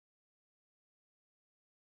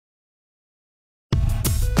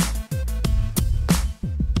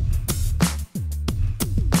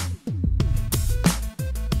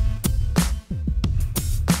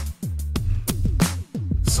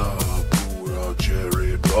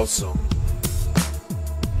blossom.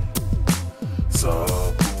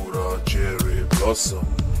 Sakura cherry blossom.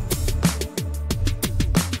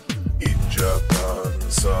 In Japan,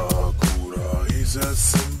 Sakura is a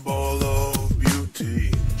symbol of beauty.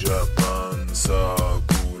 In Japan,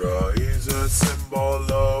 Sakura is a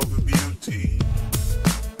symbol of beauty.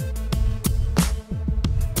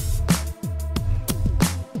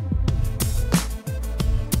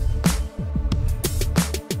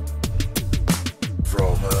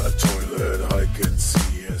 From a toilet I can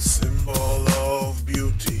see a symbol of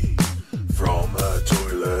beauty. From a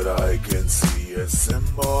toilet I can see a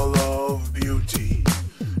symbol of beauty.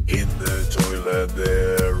 In the toilet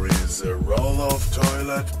there is a roll of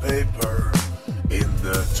toilet paper. In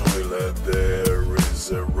the toilet there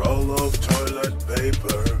is a roll of toilet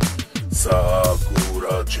paper.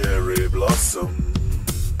 Sakura cherry blossom.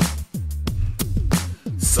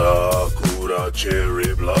 Sakura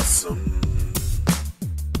cherry blossom.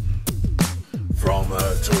 From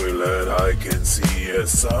a toilet I can see a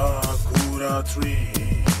sakura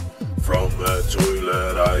tree. From a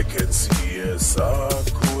toilet I can see a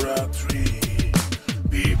sakura tree.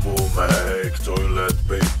 People make toilet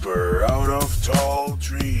paper out of tall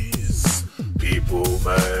trees. People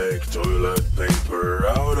make toilet paper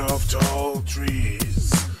out of tall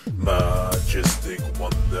trees. Majestic,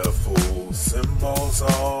 wonderful symbols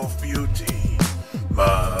of beauty.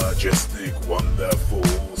 Majestic, wonderful,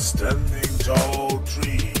 standing tall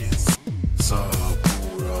trees.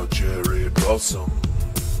 Sakura cherry blossom.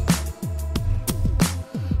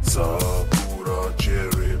 Sakura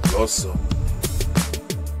cherry blossom.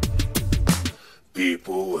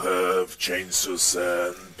 People have chainsaws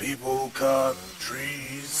and people cut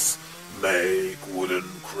trees. Make wooden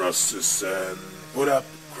crosses and put up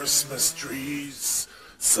Christmas trees.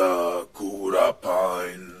 Sakura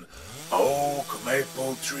pine, oak,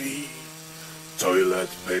 maple tree. Toilet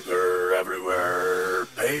paper everywhere,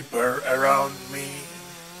 paper around me.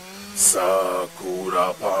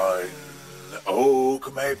 Sakura pine,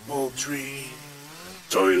 oak, maple tree.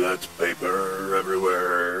 Toilet paper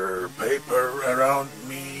everywhere, paper around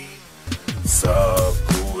me.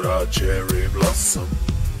 Sakura cherry blossom.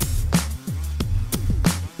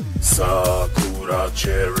 Sakura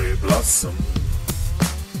cherry blossom.